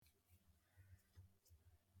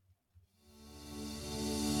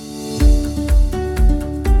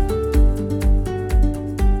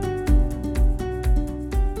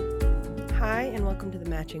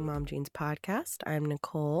Mom Jeans podcast. I'm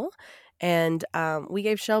Nicole, and we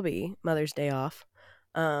gave Shelby Mother's Day off.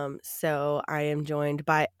 So I am joined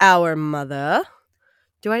by our mother.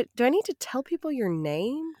 Do I need to tell people your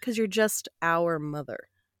name? Because you're just our mother.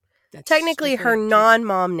 That's Technically, her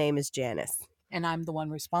non-mom name is Janice. And I'm the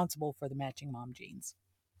one responsible for the matching mom jeans.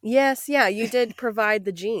 Yes, yeah, you did provide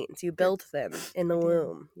the jeans. You built them in the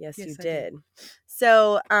womb. Yes, you did.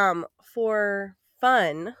 So, for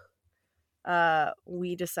fun,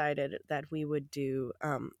 we decided that we would do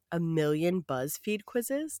 1,000,000 BuzzFeed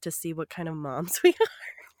quizzes to see what kind of moms we are.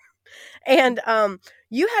 And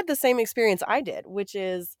you had the same experience I did, which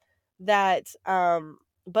is that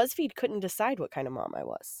BuzzFeed couldn't decide what kind of mom I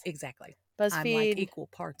was. Exactly. BuzzFeed, I'm like equal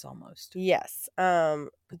parts almost. Yes.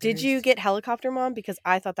 Did you get helicopter mom? Because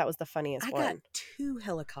I thought that was the funniest one. I got 2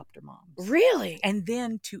 helicopter moms. Really? And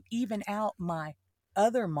then to even out my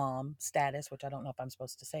other mom status, which I don't know if I'm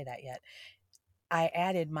supposed to say that yet, I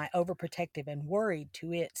added my overprotective and worried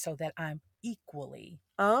to it so that I'm equally.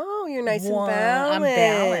 Oh, you're nice and balanced. I'm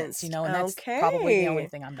balanced, and that's probably the only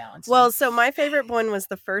thing I'm balanced. Well, so my favorite one was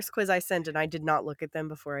the first quiz I sent, and I did not look at them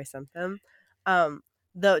before I sent them. The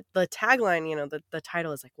tagline, the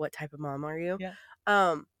title is like, "What type of mom are you?" Yeah.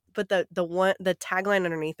 But the tagline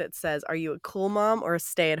underneath it says, "Are you a cool mom or a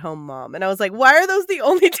stay-at-home mom?" And I was like, why are those the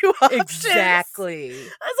only 2 options? Exactly. I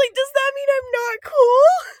was like, does that mean I'm not cool?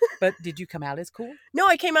 But did you come out as cool? No,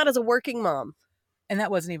 I came out as a working mom. And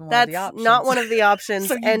that wasn't even one of the options. That's not one of the options.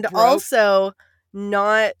 So and also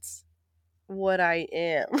not what I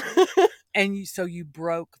am. And so you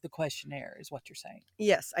broke the questionnaire is what you're saying.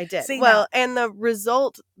 Yes, I did. See, and the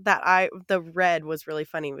result that the read was really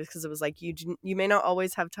funny because it was like, you may not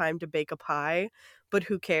always have time to bake a pie, but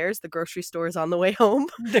who cares? The grocery store is on the way home.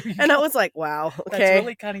 And I was like, wow, okay. That's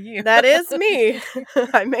really kind of you. That is me.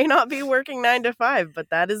 I may not be working 9 to 5,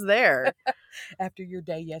 but that is there. After your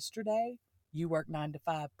day yesterday, you work 9 to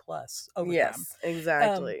 5 plus overtime. Yes,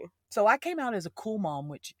 exactly. So I came out as a cool mom,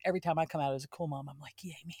 which every time I come out as a cool mom, I'm like,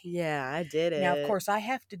 yay me. Yeah, I did it. Now, of course, I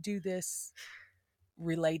have to do this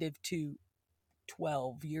relative to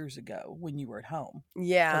 12 years ago when you were at home.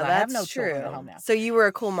 Yeah, that's I have no true. children at home now. So you were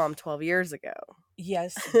a cool mom 12 years ago.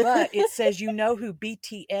 Yes, but it says you know who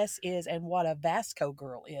BTS is and what a Vasco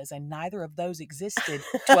girl is, and neither of those existed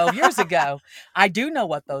 12 years ago. I do know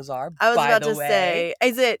what those are. I was about to say,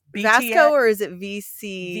 is it BTS, Vasco or is it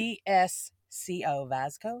VSCO?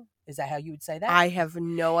 Vasco? Is that how you would say that? I have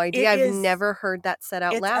no idea. I've never heard that said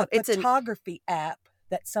out loud. It's a photography app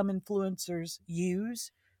that some influencers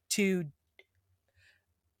use to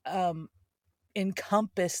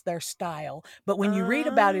encompass their style. But when you read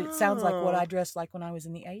about it, it sounds like what I dressed like when I was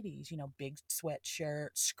in the 80s. Big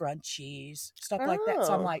sweatshirts, scrunchies, stuff like that.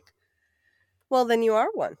 So I'm like, well, then you are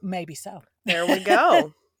one. Maybe so. There we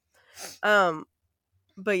go.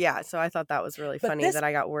 But yeah, so I thought that was really funny that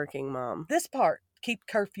I got working mom. This part, keep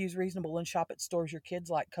curfews reasonable and shop at stores your kids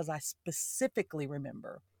like, because I specifically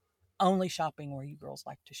remember only shopping where you girls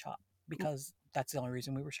like to shop, because that's the only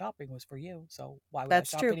reason we were shopping was for you. So why would I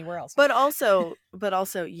shop anywhere else? But also,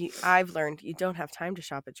 I've learned you don't have time to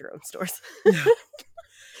shop at your own stores. No.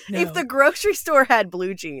 If the grocery store had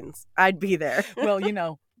blue jeans, I'd be there. Well,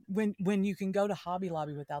 when you can go to Hobby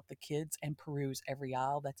Lobby without the kids and peruse every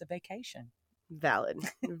aisle, that's a vacation. Valid.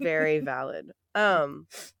 Very valid.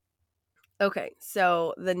 Okay,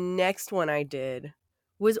 so the next one I did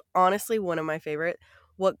was honestly one of my favorite.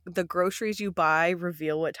 What the groceries you buy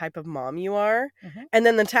reveal what type of mom you are. Mm-hmm. And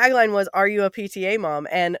then the tagline was, "Are you a PTA mom?"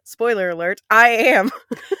 And spoiler alert, I am.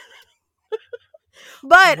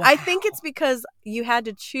 But wow. I think it's because you had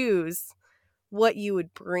to choose what you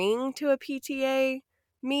would bring to a PTA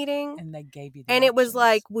meeting. And they gave you options. It was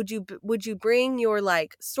like, would you bring your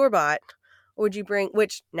like store-bought? Or would you bring,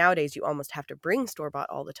 which nowadays you almost have to bring store-bought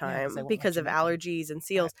all the time because of allergies and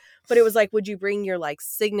seals. Right. But it was like, would you bring your like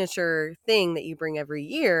signature thing that you bring every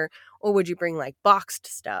year? Or would you bring like boxed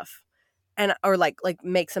stuff? Or like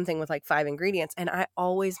make something with like 5 ingredients. And I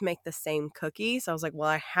always make the same cookie. So I was like, well,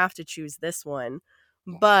 I have to choose this one.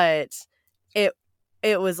 But it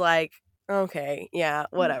was like, okay, yeah,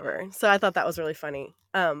 whatever. So I thought that was really funny.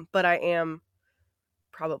 But I am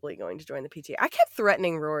probably going to join the PTA. I kept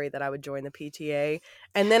threatening Rory that I would join the PTA,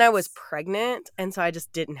 and then I was pregnant, and so I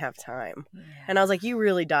just didn't have time. Yeah. And I was like, you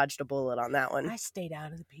really dodged a bullet on that one. I stayed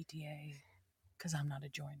out of the PTA because I'm not a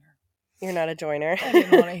joiner. You're not a joiner. I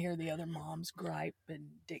didn't want to hear the other moms gripe and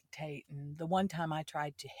dictate. And the one time I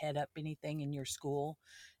tried to head up anything in your school,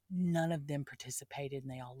 none of them participated,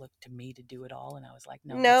 and they all looked to me to do it all. And I was like,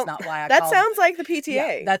 no, that's not why that sounds like the PTA.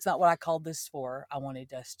 Yeah, that's not what I called this for. I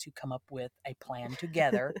wanted us to come up with a plan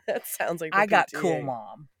together. That sounds like the I PTA. got Cool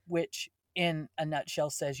Mom, which in a nutshell,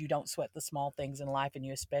 says you don't sweat the small things in life, and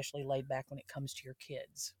you especially laid back when it comes to your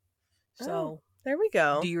kids. So there we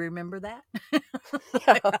go. Do you remember that?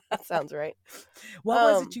 Yeah, that sounds right.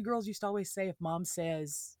 What was it you girls used to always say? If mom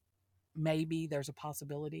says maybe, there's a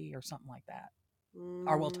possibility or something like that,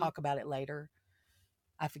 or we'll talk about it later.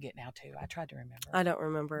 I forget now too. I tried to remember. I don't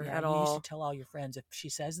remember at all. You used to tell all your friends, if she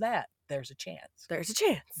says that, there's a chance. There's a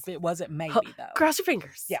chance. If it wasn't maybe though. Cross your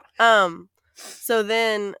fingers. Yeah. So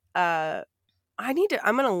then I'm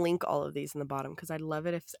gonna link all of these in the bottom because I'd love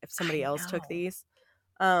it if somebody else took these.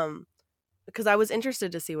 Because I was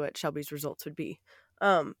interested to see what Shelby's results would be.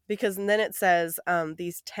 Because then it says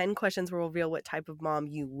these 10 questions will reveal what type of mom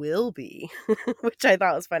you will be, which I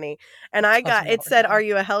thought was funny. And it said, are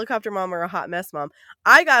you a helicopter mom or a hot mess mom?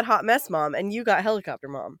 I got hot mess mom and you got helicopter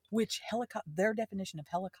mom. Which their definition of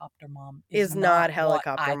helicopter mom is not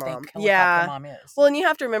helicopter mom. Helicopter mom is. Well, and you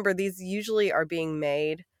have to remember these usually are being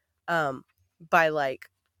made by like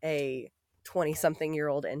a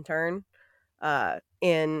 20-something-year-old intern.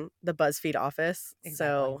 In the BuzzFeed office. Exactly.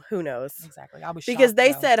 So who knows? Exactly. I was because shocked,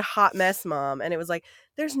 they said hot mess mom, and it was like,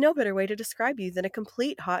 there's no better way to describe you than a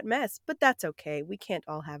complete hot mess, but that's okay. We can't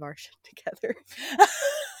all have our shit together.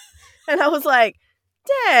 And I was like,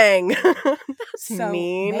 dang, that's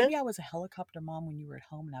mean. Maybe I was a helicopter mom when you were at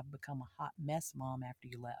home, and I've become a hot mess mom after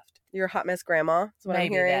you left. You're a hot mess grandma. That's what maybe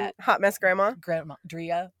I'm hearing. That. Hot mess grandma. Grandma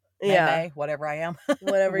Drea. Yeah, whatever I am,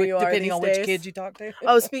 whatever you are, depending on days. Which kids you talk to.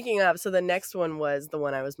 Oh, speaking of, so the next one was the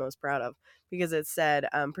one I was most proud of because it said,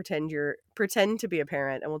 pretend to be a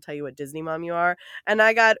parent, and we'll tell you what Disney mom you are. And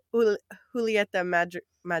I got Julieta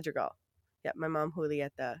Madrigal. Yeah, my mom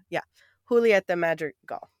Julieta. Yeah, Julieta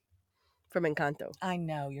Madrigal from Encanto. I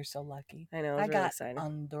know, you're so lucky. I know, I was really excited.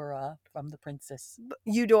 Eudora from the Princess.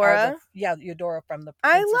 Eudora? Eudora from the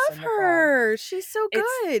Princess. I love her. She's so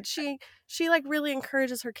good. She like really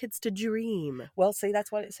encourages her kids to dream. Well, see, that's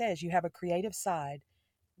what it says. You have a creative side.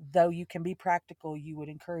 Though you can be practical, you would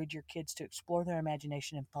encourage your kids to explore their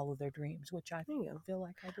imagination and follow their dreams, which I feel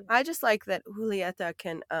like I do. I just like that Julieta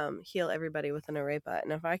can heal everybody with an arepa,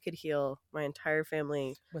 and if I could heal my entire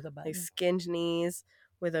family with a button, like skinned knees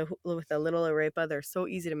with a little arepa, they're so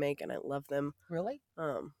easy to make, and I love them. Really?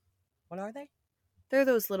 What are they? They're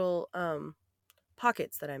those little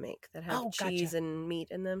pockets that I make that have cheese and meat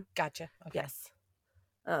in them. Gotcha. Okay. Yes.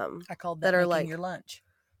 I called that making your lunch.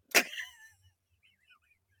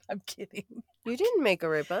 I'm kidding. You didn't make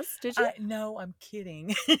arepas, did you? No, I'm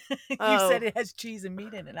kidding. You said it has cheese and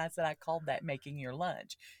meat in it, and I said I called that making your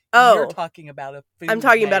lunch. Oh, you're talking about a food. I'm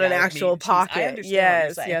talking about an actual pocket. I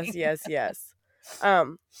understand what you're saying. Yes.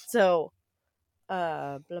 So,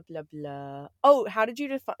 blah blah blah. Oh, how did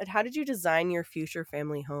you design your future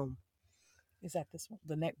family home? Is that this one?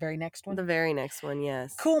 The very next one? The very next one,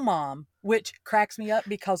 yes. Cool Mom, which cracks me up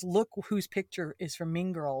because look whose picture is from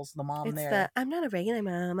Mean Girls, the mom there. I'm not a regular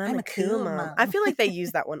mom, I'm a cool mom. I feel like they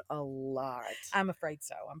use that one a lot. I'm afraid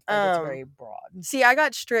so. I'm afraid it's very broad. See, I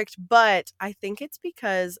got strict, but I think it's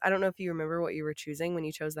because, I don't know if you remember what you were choosing when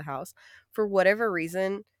you chose the house. For whatever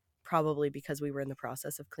reason, probably because we were in the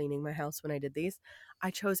process of cleaning my house when I did these, I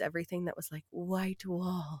chose everything that was like white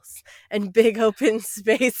walls and big open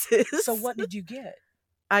spaces. So what did you get?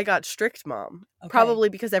 I got strict mom. Okay. Probably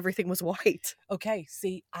because everything was white. Okay,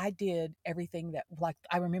 see, I did everything that, like,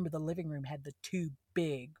 I remember the living room had the two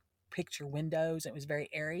big picture windows. It was very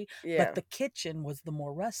airy. Yeah. But the kitchen was the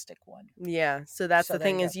more rustic one. Yeah, so that's the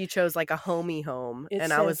thing is you chose like a homey home.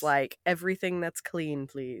 And I was like, everything that's clean,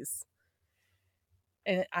 please.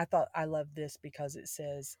 And I love this because it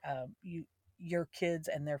says your kids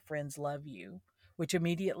and their friends love you, which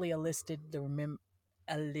immediately elicited the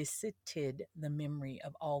memory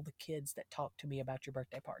of all the kids that talked to me about your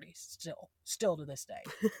birthday parties. Still to this day.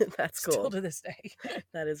 That's cool. Still to this day.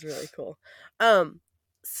 That is really cool.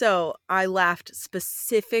 So I laughed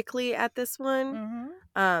specifically at this one,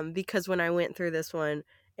 because when I went through this one,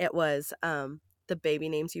 it was the baby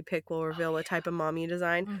names you pick will reveal what type of mom you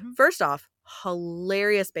design. Mm-hmm. First off,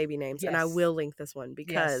 hilarious baby names. Yes. And I will link this one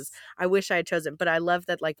because I wish I had chosen, but I love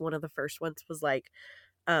that like one of the first ones was like,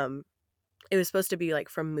 it was supposed to be like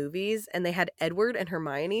from movies and they had Edward and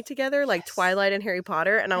Hermione together, like Twilight and Harry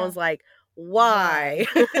Potter. And I was like, why?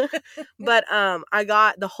 But I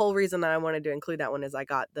got the whole reason that I wanted to include that one is I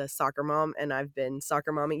got the soccer mom and I've been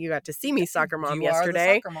soccer momming. You got to see me soccer mom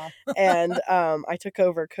yesterday. Soccer mom. And I took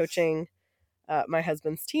over coaching my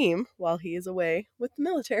husband's team while he is away with the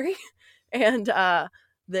military. And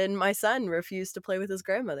then my son refused to play with his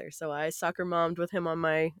grandmother. So I soccer mommed with him on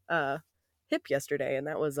my hip yesterday. And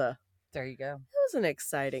that was there you go. It was an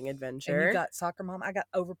exciting adventure. And you got soccer mom. I got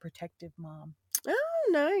overprotective mom. Oh,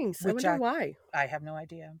 nice. I wonder why. I have no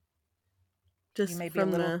idea. Just you may be a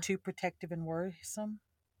little too protective and worrisome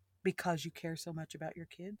because you care so much about your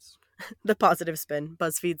kids. The positive spin.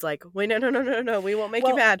 BuzzFeed's like, wait, no, we won't make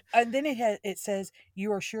you mad. And then it says,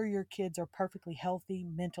 you are sure your kids are perfectly healthy,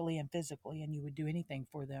 mentally and physically, and you would do anything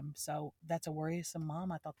for them. So that's a worrisome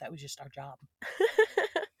mom. I thought that was just our job.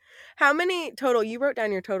 How many total? You wrote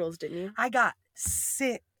down your totals, didn't you? I got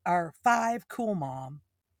 5 cool mom,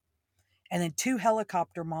 and then 2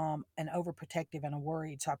 helicopter mom, and overprotective and a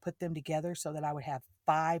worried. So I put them together so that I would have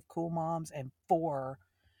 5 cool moms and 4,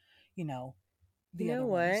 the other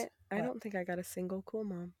ones. I don't think I got a single cool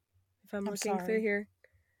mom. If I'm looking through here,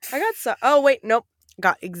 I got oh wait, nope,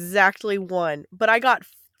 got exactly 1, but I got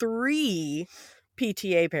 3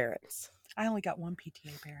 PTA parents. I only got 1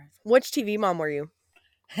 PTA parent. Which TV mom were you?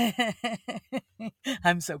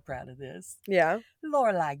 I'm so proud of this. Yeah,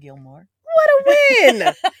 Lorelai Gilmore. What a win!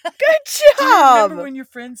 Good job. Do you remember when your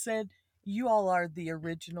friend said you all are the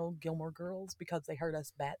original Gilmore Girls because they heard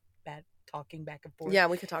us bat talking back and forth? Yeah,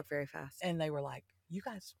 we could talk very fast. And they were like, you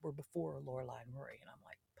guys were before Lorelai and Rory. And I'm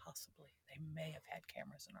like, possibly. They may have had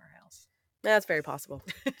cameras in our house. That's very possible.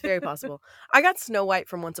 Very possible. I got Snow White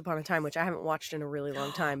from Once Upon a Time, which I haven't watched in a really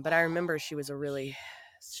long time, but I remember she was a really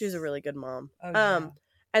good mom. Oh, yeah.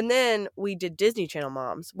 And then we did Disney Channel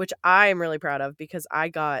moms, which I am really proud of because I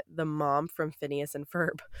got the mom from Phineas and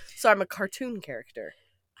Ferb. So I'm a cartoon character.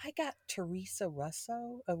 I got Teresa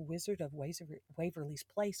Russo, a Wizard of Waverly's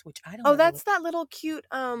Place, which I don't know. Oh, that's that little cute,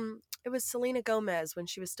 it was Selena Gomez when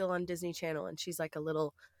she was still on Disney Channel, and she's like a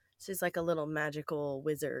little magical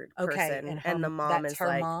wizard person. And the mom is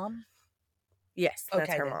her mom? Yes,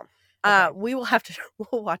 that's her then. mom. Okay.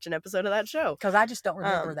 We'll watch an episode of that show. Because I just don't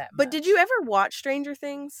remember that much. But did you ever watch Stranger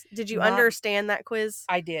Things? Did you understand that quiz?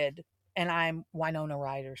 I did. And I'm Winona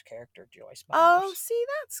Ryder's character, Joyce Byers. Oh, see,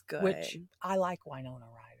 that's good. Which I like Winona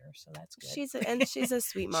Ryder, so that's good. She's a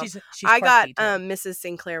sweet mom. she's I got Mrs.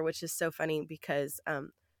 Sinclair, which is so funny because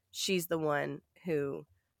she's the one who,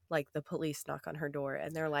 like, the police knock on her door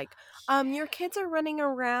and they're like, your kids are running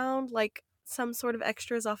around like some sort of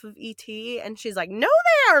extras off of E.T. And she's like, no,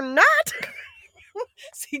 they are not.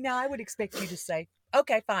 See, now I would expect you to say,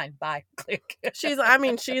 okay, fine, bye. Click. She's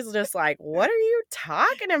just like, what are you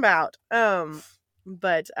talking about?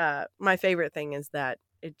 But my favorite thing is that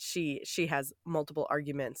she has multiple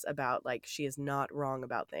arguments about, like, she is not wrong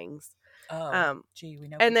about things. Oh, gee, we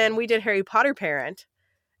know. And then we did Harry Potter parent,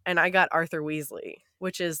 and I got Arthur Weasley,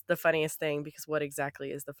 which is the funniest thing because what exactly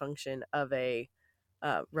is the function of a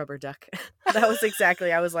rubber duck? That was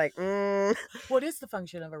exactly, I was like, What is the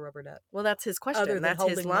function of a rubber duck? Well, that's his question. That's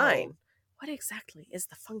his line. What exactly is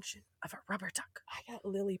the function of a rubber duck? I got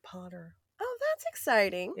Lily Potter. Oh, that's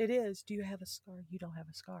exciting. It is. Do you have a scar? You don't have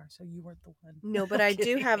a scar, so you weren't the one. No, but I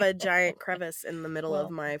do have a giant crevice in the middle of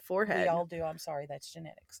my forehead. We all do. I'm sorry. That's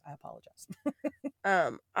genetics. I apologize.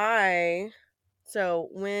 So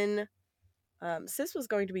when Sis was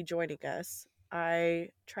going to be joining us, I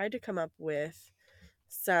tried to come up with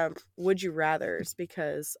some would you rathers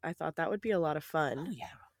because I thought that would be a lot of fun. Oh, yeah.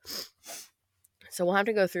 So we'll have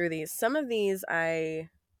to go through these. Some of these I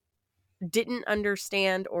didn't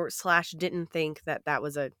understand or / didn't think that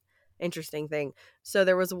was a interesting thing. So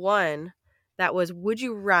there was one that was, would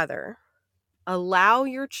you rather allow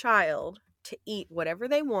your child to eat whatever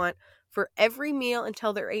they want for every meal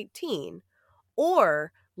until they're 18,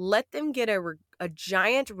 or let them get a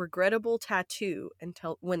giant regrettable tattoo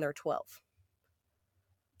until when they're 12?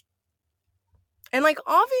 And, like,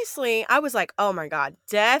 obviously I was like, oh my God,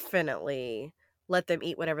 definitely let them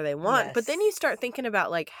eat whatever they want. Yes. But then you start thinking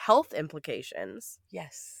about, like, health implications.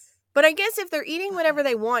 Yes. But I guess if they're eating whatever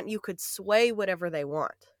they want, you could sway whatever they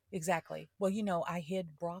want. Exactly. Well, I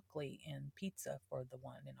hid broccoli in pizza for the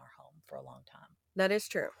one in our home for a long time. That is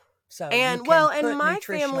true. So and my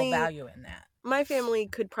family value in that. My family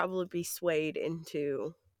could probably be swayed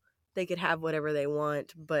into they could have whatever they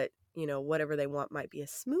want, but whatever they want might be a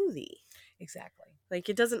smoothie. Exactly. Like,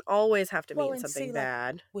 it doesn't always have to mean something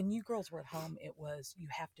bad. Like, when you girls were at home, it was you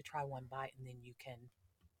have to try one bite and then you can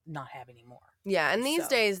not have any more. Yeah, and these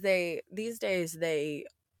days they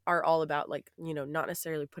are all about, like, not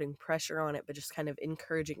necessarily putting pressure on it, but just kind of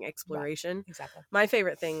encouraging exploration. Right. Exactly. My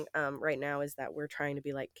favorite thing right now is that we're trying to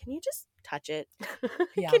be like, can you just touch it?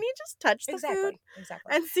 Yeah. Can you just touch the food?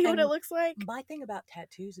 Exactly. And see what it looks like? My thing about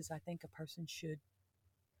tattoos is I think a person should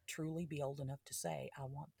truly be old enough to say, I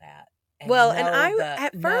want that.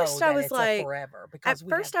 At first I was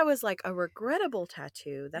like, a regrettable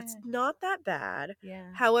tattoo. That's not that bad.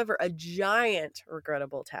 Yeah. However, a giant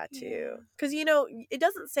regrettable tattoo. Because, it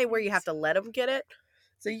doesn't say where you have to let them get it.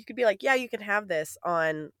 So you could be like, yeah, you can have this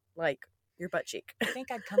on, like, your butt cheek. I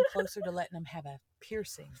think I'd come closer to letting them have a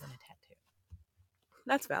piercing than a tattoo.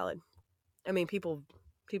 that's valid. I mean, people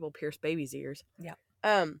pierce babies' ears. Yeah.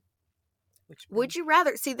 Would you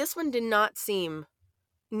rather see this one did not seem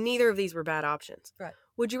neither of these were bad options. Right.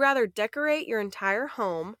 Would you rather decorate your entire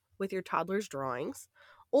home with your toddler's drawings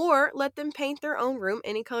or let them paint their own room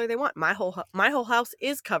any color they want? My whole house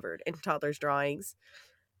is covered in toddler's drawings.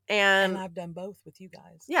 And I've done both with you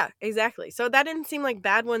guys. Yeah, exactly. So that didn't seem like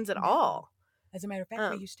bad ones at all. As a matter of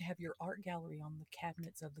fact, we used to have your art gallery on the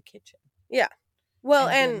cabinets of the kitchen. Yeah. Well,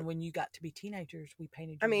 and when you got to be teenagers, we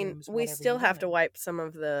painted your rooms. We still have to wipe some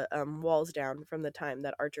of the walls down from the time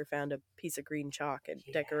that Archer found a piece of green chalk and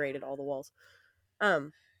decorated all the walls.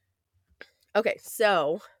 Okay,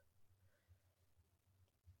 so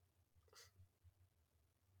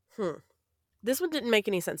this one didn't make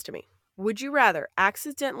any sense to me. Would you rather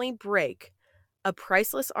accidentally break a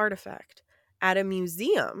priceless artifact at a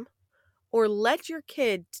museum or let your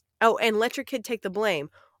kid take the blame,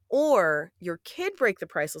 or your kid break the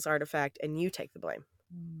priceless artifact and you take the blame?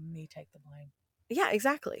 Me take the blame. Yeah,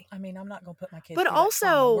 exactly. I mean, I'm not going to put my kids But through also,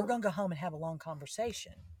 that trauma. We're going to go home and have a long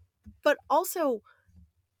conversation. But also,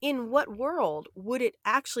 in what world would it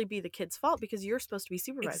actually be the kid's fault? Because you're supposed to be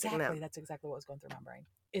supervising them. That's exactly what was going through my brain.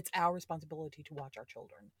 It's our responsibility to watch our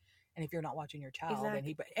children. And if you're not watching your child,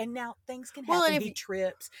 and now things can happen. Well, he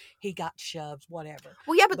trips, he got shoved, whatever.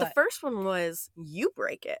 Well, yeah, but the first one was you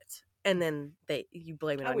break it, and then you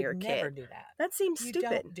blame it on your kid. I would never do that. That seems stupid. You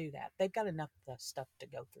don't do that. They've got enough stuff to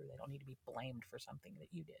go through. They don't need to be blamed for something that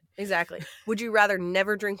you did. Exactly. Would you rather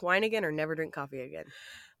never drink wine again or never drink coffee again?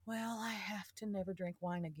 Well, I have to never drink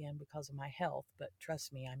wine again because of my health, but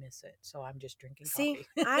trust me, I miss it. So I'm just drinking coffee.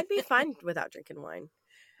 See, I'd be fine without drinking wine.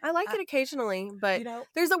 I like it occasionally, but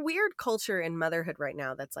there's a weird culture in motherhood right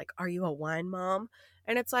now that's like, are you a wine mom?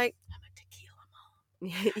 And it's like, I'm a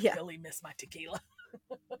tequila mom. I really miss my tequila.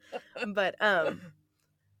 But,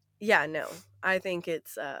 yeah, no, I think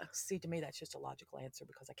it's... See, to me, that's just a logical answer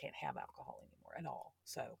because I can't have alcohol anymore at all.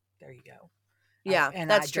 So there you go. Yeah,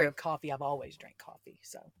 that's true. Drink coffee. I've always drank coffee.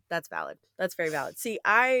 So that's valid. That's very valid. See,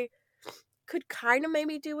 I could kind of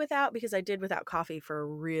maybe do without because I did without coffee for a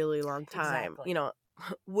really long time. Exactly.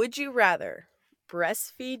 Would you rather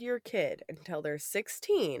breastfeed your kid until they're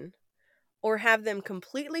 16 or have them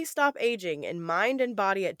completely stop aging in mind and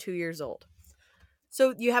body at 2 years old?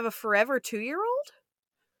 So you have a forever 2-year-old?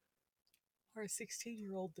 Or a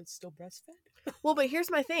 16-year-old that's still breastfed? Well, but here's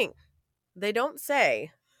my thing. They don't say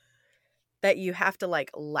that you have to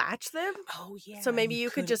latch them. Oh yeah. So maybe you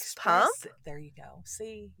could just pump. There you go.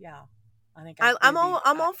 See, yeah. I think I'm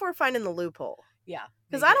all for finding the loophole. Yeah.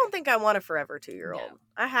 Because I don't think I want a forever 2-year-old. No.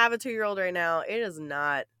 I have a 2-year-old right now. It is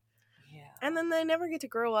not. Yeah. And then they never get to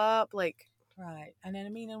grow up. Right. And then,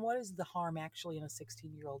 and what is the harm actually in a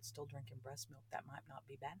 16-year-old still drinking breast milk? That might not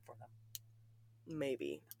be bad for them.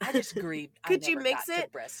 Maybe. I just agreed. Could you mix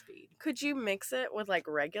it? To breastfeed. Could you mix it with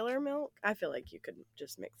regular milk? I feel like you could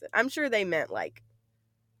just mix it. I'm sure they meant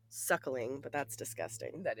suckling, but that's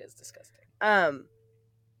disgusting. That is disgusting.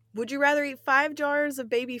 Would you rather eat 5 jars of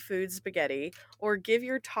baby food spaghetti or give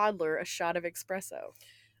your toddler a shot of espresso?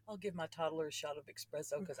 I'll give my toddler a shot of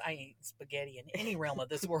espresso because I ain't eating spaghetti in any realm of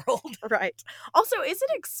this world. Right. Also, is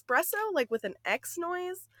it espresso with an X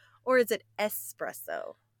noise or is it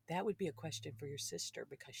espresso? That would be a question for your sister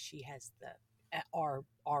because she has our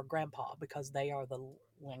grandpa because they are the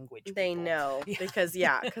language people. They know because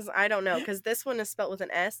I don't know because this one is spelled with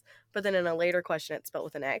an S, but then in a later question it's spelled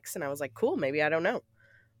with an X, and I was like, cool, maybe I don't know.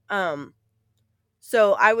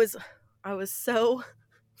 So I was so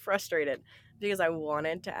frustrated because I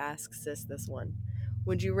wanted to ask sis this one.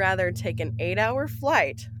 Would you rather take an 8-hour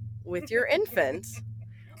flight with your infant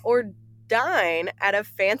or dine at a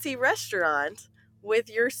fancy restaurant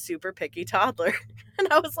with your super picky toddler?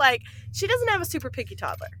 And I was like, she doesn't have a super picky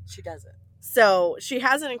toddler. She doesn't. So she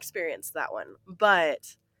hasn't experienced that one,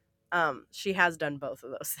 but she has done both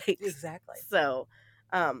of those things. Exactly. So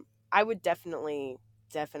I would definitely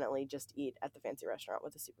just eat at the fancy restaurant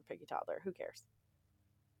with a super picky toddler. Who cares?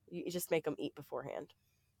 You just make them eat beforehand.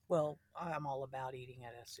 Well, I'm all about eating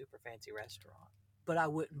at a super fancy restaurant. But I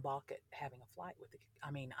wouldn't balk at having a flight with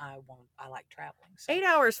I like traveling. So 8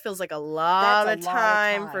 hours feels like a lot of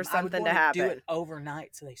time for something to happen. Do it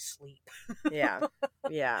overnight so they sleep. Yeah.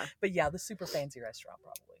 Yeah. But yeah, the super fancy restaurant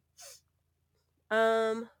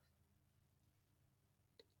probably.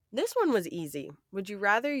 This one was easy. Would you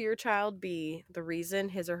rather your child be the reason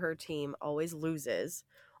his or her team always loses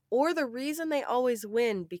or the reason they always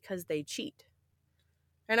win because they cheat?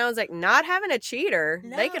 And I was like, not having a cheater,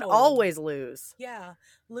 they could always lose. Yeah.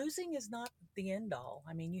 Losing is not the end all.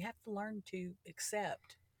 I mean, you have to learn to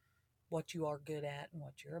accept what you are good at and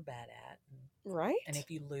what you're bad at. Right. And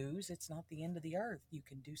if you lose, it's not the end of the earth. You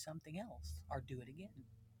can do something else or do it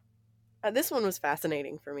again. This one was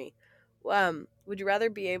fascinating for me. Would you rather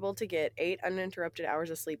be able to get 8 uninterrupted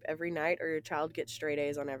hours of sleep every night, or your child get straight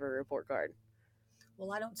A's on every report card?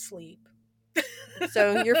 Well, I don't sleep.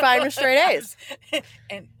 So you're fine with straight A's.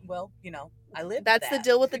 And, well, I live That's that. the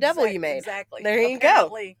deal with the devil you made. Exactly. There you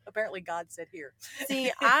go. Apparently God said here.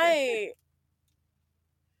 See, I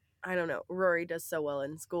don't know. Rory does so well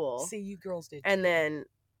in school. See, you girls did. And then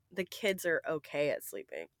the kids are okay at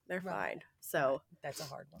sleeping. They're fine. So that's a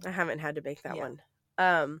hard one. I haven't had to make that one.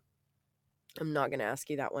 I'm not going to ask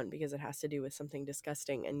you that one because it has to do with something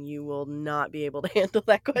disgusting, and you will not be able to handle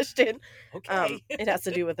that question. Okay. It has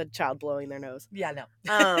to do with a child blowing their nose. Yeah, no.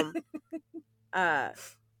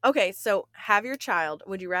 Okay, so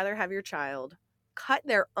would you rather have your child cut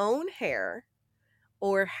their own hair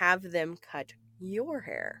or have them cut your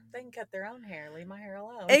hair? They can cut their own hair. Leave my hair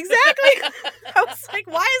alone. Exactly. I was like,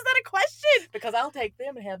 why is that a question? Because I'll take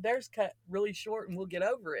them and have theirs cut really short and we'll get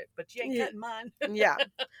over it. But you ain't cutting mine. Yeah.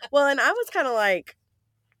 Well, and I was kind of like,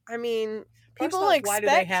 I mean, people expect... Why do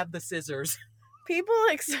they have the scissors? People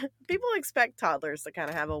expect toddlers to kind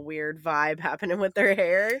of have a weird vibe happening with their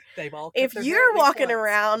hair. They've all if you're walking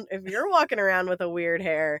around with a weird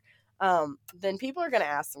hair, then people are going to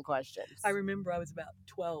ask some questions. I remember I was about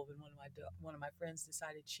 12 and one of my friends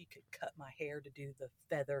decided she could cut my hair to do the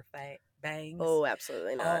feather bangs. Oh,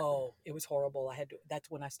 absolutely not. Oh, it was horrible. That's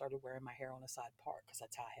when I started wearing my hair on a side part because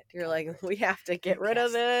that's how I had to. You're like, we have to get rid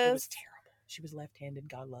of this. It was terrible. She was left-handed.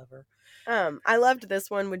 God love her. I loved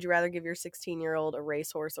this one. Would you rather give your 16-year-old a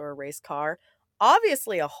racehorse or a race car?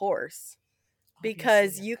 Obviously a horse,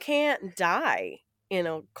 because you can't die in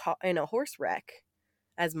a horse wreck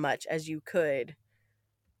as much as you could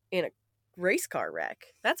in a race car wreck.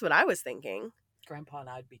 That's what I was thinking. Grandpa and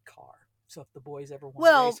I'd be car. So if the boys ever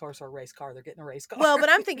want a racehorse or a race car, they're getting a race car. Well, but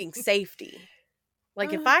I'm thinking safety.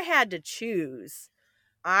 Like if I had to choose,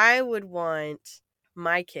 I would want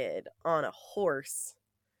my kid on a horse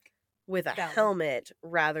with a helmet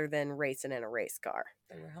rather than racing in a race car.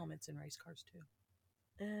 There were helmets in race cars too.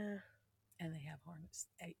 And they have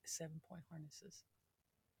 7-point harnesses.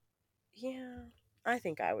 Yeah. I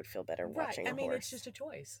think I would feel better watching a horse. It's just a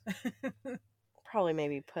choice. Probably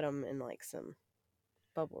maybe put them in like some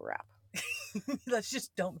bubble wrap. Let's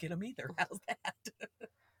just don't get them either. How's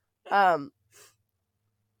that?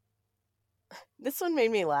 This one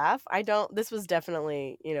made me laugh. This was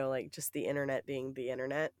definitely, like just the internet being the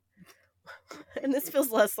internet. And this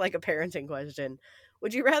feels less like a parenting question.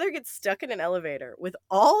 Would you rather get stuck in an elevator with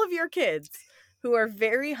all of your kids who are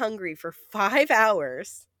very hungry for 5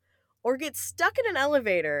 hours, or get stuck in an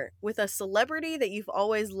elevator with a celebrity that you've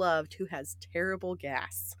always loved who has terrible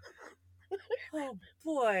gas? Oh,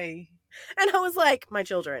 boy. And I was like, my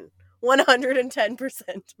children.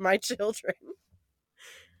 110% my children.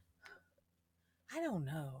 I don't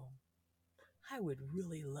know. I would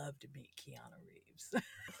really love to meet Keanu Reeves.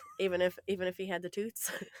 even if he had the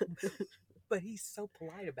toots? But he's so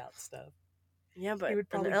polite about stuff. Yeah, but he would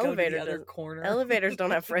probably an elevator go to the other corner. Elevators don't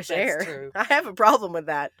have fresh air. True. I have a problem with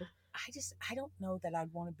that. I don't know that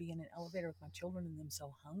I'd want to be in an elevator with my children and them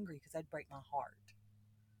so hungry, because that'd break my heart.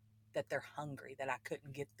 That they're hungry, that I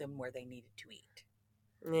couldn't get them where they needed to eat.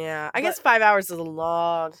 Yeah, I guess 5 hours is a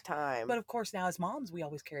long time. But of course, now as moms, we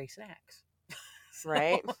always carry snacks.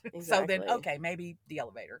 Right? Exactly. So then, okay, maybe the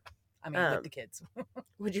elevator. I mean, with the kids.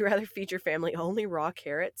 Would you rather feed your family only raw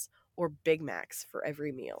carrots or Big Macs for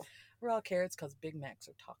every meal? Raw carrots, because Big Macs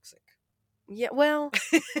are toxic. Yeah, well,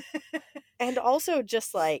 and also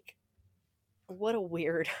just like, what a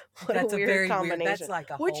weird combination. Weird, that's like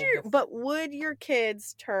a would your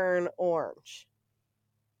kids turn orange?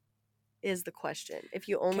 Is the question. If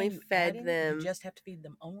you only fed them, you just have to feed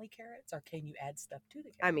them only carrots, or can you add stuff to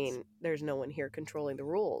the carrots? I mean, there's no one here controlling the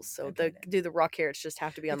rules, so do the raw carrots just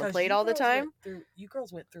have to be on the plate all the time? You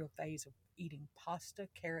girls went through a phase of eating pasta,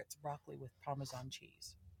 carrots, broccoli with Parmesan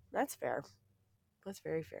cheese. That's fair. That's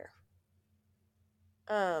very fair.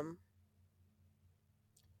 What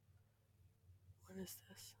is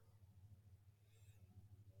this?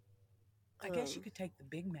 I guess you could take the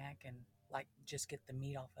Big Mac and like just get the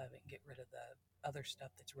meat off of it and get rid of the other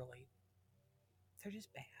stuff that's really, they're just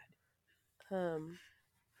bad.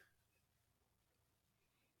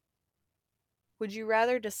 Would you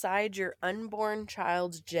rather decide your unborn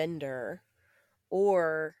child's gender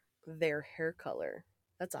or their hair color?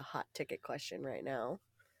 That's a hot ticket question right now,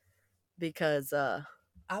 because it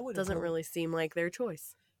doesn't really seem like their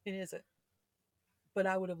choice. It isn't. But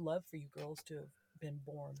I would have loved for you girls to have been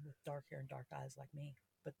born with dark hair and dark eyes like me.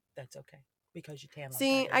 But that's okay. because you tan.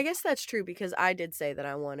 See, I guess that's true because I did say that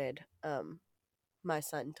I wanted my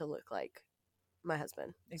son to look like my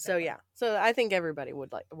husband. Exactly. So yeah, so I think everybody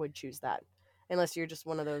would choose that, unless you're just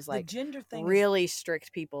one of those like the gender thing really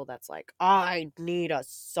strict people that's like, I need a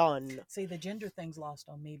son. See, the gender thing's lost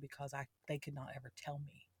on me because they could not ever tell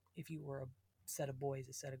me if you were a set of boys,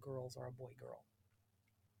 a set of girls, or a boy girl.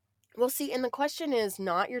 Well, see, and the question is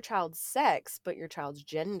not your child's sex, but your child's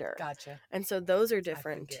gender. Gotcha. And so those are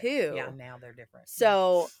different too. Yeah, now they're different.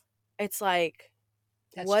 So it's like,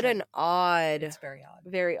 what an odd, it's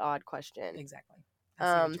very odd question. Exactly.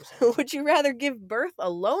 Would you rather give birth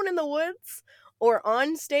alone in the woods or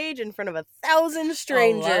on stage in front of 1,000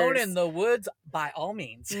 strangers? Alone in the woods, by all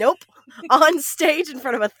means. Nope. On stage in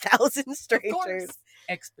front of 1,000 strangers.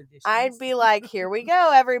 Expeditions. I'd be like, here we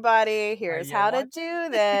go, everybody. Here's how to do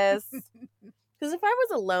this. Because if I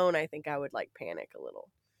was alone, I think I would like panic a little.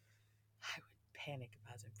 I would panic if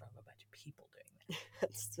I was in front of a bunch of people doing that.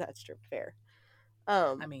 That's true. Fair.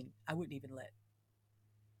 I mean, I wouldn't even let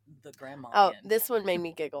the grandma in. This one made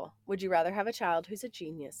me giggle. Would you rather have a child who's a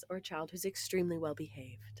genius or a child who's extremely well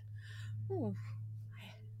behaved? Ooh.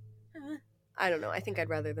 I don't know. I think I'd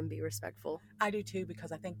rather them be respectful. I do too,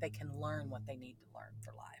 because I think they can learn what they need to learn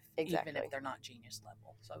for life. Exactly. Even if they're not genius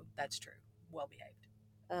level. So that's true. Well behaved.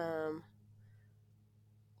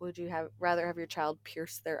 Would you rather have your child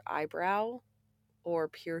pierce their eyebrow or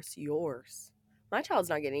pierce yours? My child's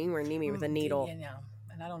not getting anywhere near me with a needle. Yeah,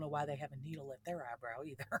 and I don't know why they have a needle at their eyebrow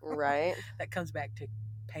either. Right. That comes back to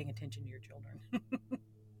paying attention to your children.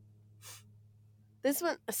 This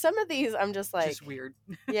one, some of these, I'm just like... Just weird.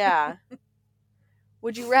 Yeah.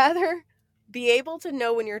 Would you rather be able to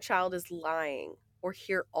know when your child is lying or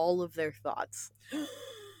hear all of their thoughts?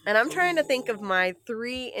 And I'm trying to think of my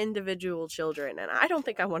 3 individual children, and I don't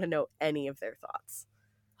think I want to know any of their thoughts.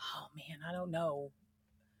 Oh, man, I don't know.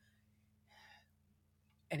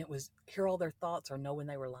 And it was hear all their thoughts or know when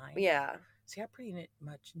they were lying? Yeah. See, I pretty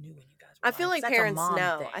much knew when you guys were lying. I feel like parents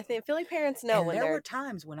know. I feel like parents know when there were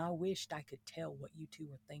times when I wished I could tell what you two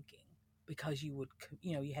were thinking, because you would,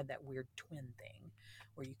 you had that weird twin thing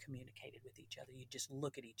where you communicated with each other. You just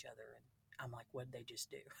look at each other and I'm like, what did they just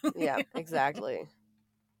do? Yeah, exactly.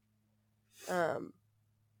 Hang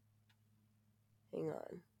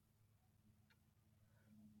on.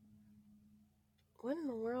 What in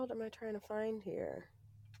the world am I trying to find here?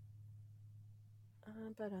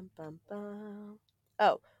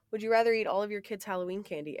 Oh, would you rather eat all of your kids' Halloween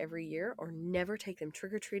candy every year or never take them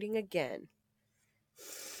trick-or-treating again?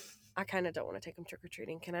 I kind of don't want to take them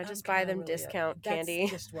trick-or-treating. Can I just buy them really discount candy?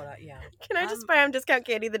 That's just what Can I just buy them discount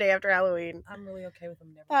candy the day after Halloween? I'm really okay with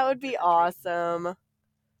them never. That would be awesome.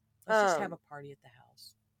 Let's just have a party at the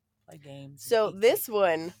house. Play games. So this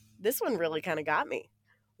one really kind of got me.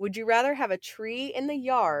 Would you rather have a tree in the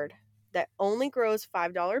yard that only grows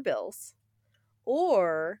 $5 bills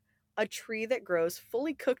or a tree that grows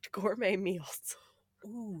fully cooked gourmet meals?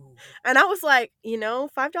 Ooh. And I was like, $5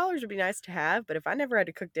 would be nice to have, but if I never had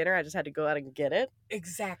to cook dinner, I just had to go out and get it.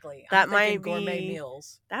 Exactly. That might be gourmet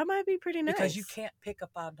meals. That might be pretty nice. Because you can't pick a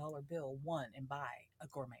 $5 bill and buy a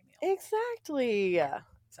gourmet meal. Exactly. Yeah.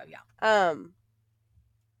 So yeah.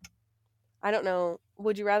 I don't know.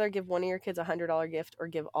 Would you rather give one of your kids a $100 gift or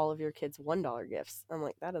give all of your kids $1 gifts? I'm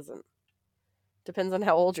like, that doesn't. Depends on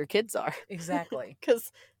how old your kids are. Exactly.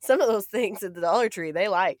 Because some of those things at the Dollar Tree they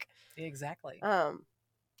like. Exactly.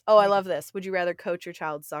 I love this. Would you rather coach your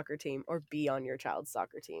child's soccer team or be on your child's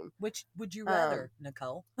soccer team? Which would you rather,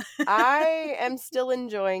 Nicole? I am still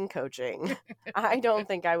enjoying coaching. I don't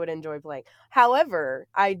think I would enjoy playing. However,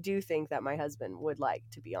 I do think that my husband would like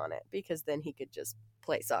to be on it because then he could just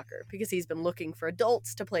play soccer because he's been looking for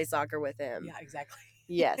adults to play soccer with him. Yeah, exactly.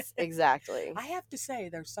 Yes, exactly. I have to say,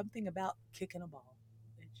 there's something about kicking a ball.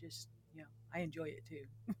 It just, I enjoy it too.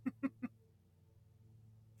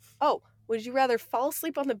 Oh, would you rather fall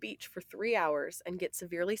asleep on the beach for 3 hours and get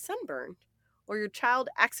severely sunburned, or your child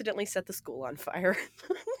accidentally set the school on fire?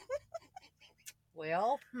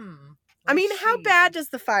 Well, I mean, how bad does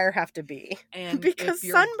the fire have to be? And because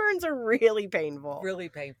sunburns are really painful. Really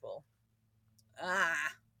painful.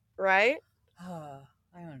 Right? I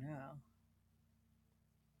don't know.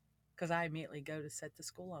 Because I immediately go to set the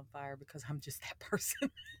school on fire because I'm just that person.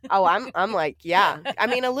 Oh, I'm like, yeah. I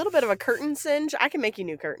mean, a little bit of a curtain singe, I can make you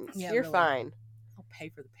new curtains. Yeah, you're really fine. I'll pay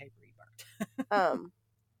for the paper you burnt.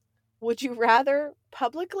 Would you rather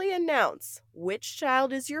publicly announce which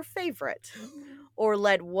child is your favorite or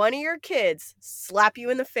let one of your kids slap you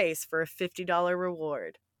in the face for a $50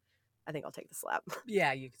 reward? I think I'll take the slap.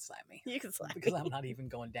 Yeah, you can slap me. You can slap because me. I'm not even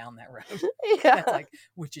going down that road. Yeah. That's like,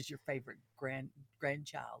 which is your favorite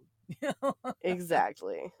grandchild?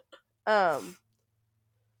 Exactly. So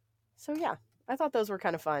yeah, I thought those were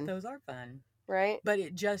kind of fun. Those are fun. Right? But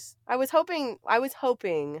it just... I was hoping I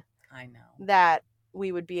know. that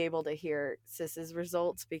we would be able to hear Sis's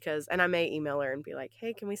results and I may email her and be like,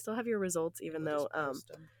 hey, can we still have your results even though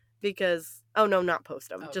because no, not post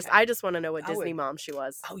them. Okay. I just want to know what Disney mom she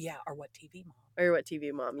was. Oh yeah, or what TV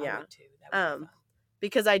mom. Yeah. I would too. That would be fun.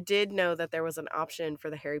 Because I did know that there was an option for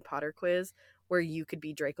the Harry Potter quiz where you could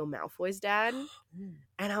be Draco Malfoy's dad.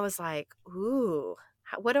 And I was like, ooh,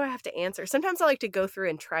 what do I have to answer? Sometimes I like to go through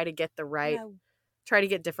and try to get try to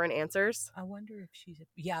get different answers. I wonder if she's...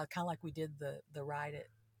 kind of like we did the ride at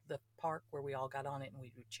the park where we all got on it and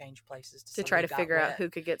we would change places to try to figure out who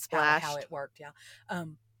could get splashed. How it worked, yeah.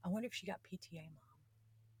 I wonder if she got PTA mom.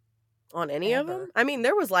 On any of them? I mean,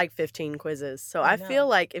 there was like 15 quizzes, so I feel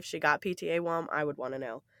like if she got PTA mom, I would want to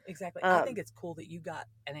know. Exactly. I think it's cool that you got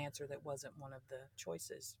an answer that wasn't one of the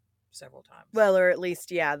choices several times. Well, or at least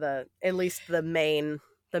the main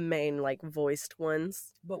like voiced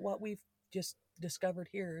ones. But what we've just discovered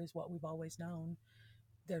here is what we've always known.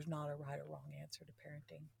 There's not a right or wrong answer to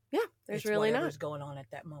parenting. Yeah, there's really not. Whatever's going on at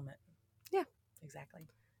that moment. Yeah. Exactly.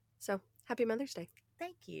 So, happy Mother's Day.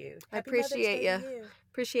 Thank you. I appreciate you.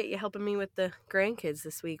 Appreciate you helping me with the grandkids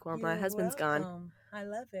this week while my husband's gone. I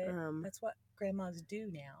love it. That's what grandmas do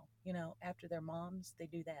now. You know, after their moms, they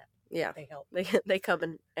do that. Yeah. They help. They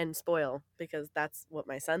come and spoil because that's what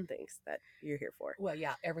my son thinks that you're here for. Well,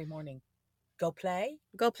 yeah, every morning. Go play.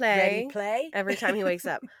 Go play. Ready, play. Every time he wakes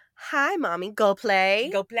up. Hi, Mommy. Go play.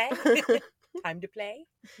 Go play. Time to play.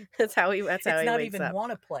 That's how he wakes up. It's not even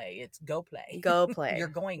want to play. It's go play. Go play. You're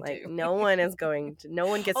going to. No one gets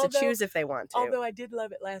to choose if they want to. Although I did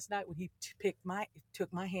love it last night when he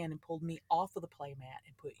took my hand and pulled me off of the play mat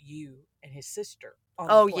and put you and his sister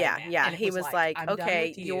on the play mat. Yeah. He was like,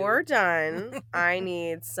 okay, you're done. we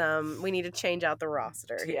need to change out the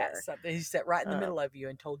roster here. Yes, he sat right in the middle of you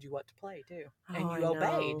and told you what to play too. And you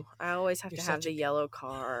obeyed. I always have to have the yellow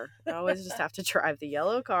car. I always just have to drive the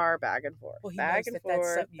yellow car back and forth. Well, back and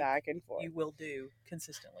forth. You will do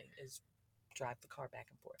consistently is drive the car back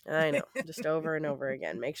and forth. I know, just over and over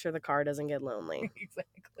again. Make sure the car doesn't get lonely.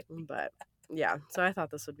 Exactly. But yeah, so I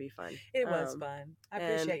thought this would be fun. It was fun. I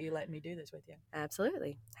appreciate you letting me do this with you.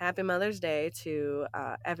 Absolutely. Happy Mother's Day to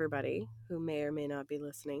everybody who may or may not be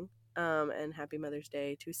listening. And happy Mother's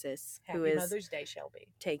Day to Sis, who is Mother's Day, Shelby,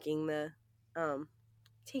 taking the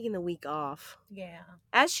week off. Yeah,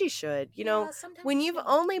 as she should. You know, when you've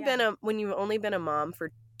only been a mom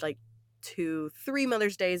for like 2-3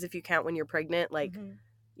 Mother's Days, if you count when you're pregnant, like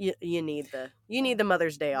you need the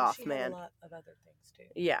Mother's Day off, she man. Had a lot of other things too.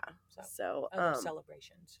 Yeah. So other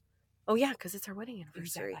celebrations. Oh yeah, because it's our wedding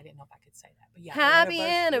anniversary. Exactly. I didn't know if I could say that, but yeah. Happy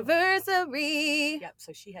anniversary. Yep.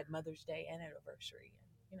 So she had Mother's Day and anniversary,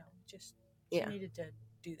 and she needed to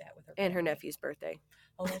do that with her. And her nephew's birthday.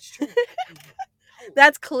 Oh, that's true.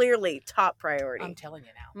 That's clearly top priority. I'm telling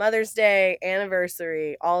you now. Mother's Day,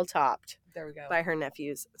 anniversary, all topped. There we go. By her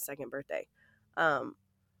nephew's second birthday.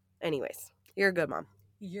 Anyways, you're a good mom.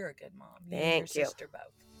 You're a good mom. Thank you. Your sister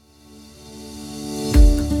both.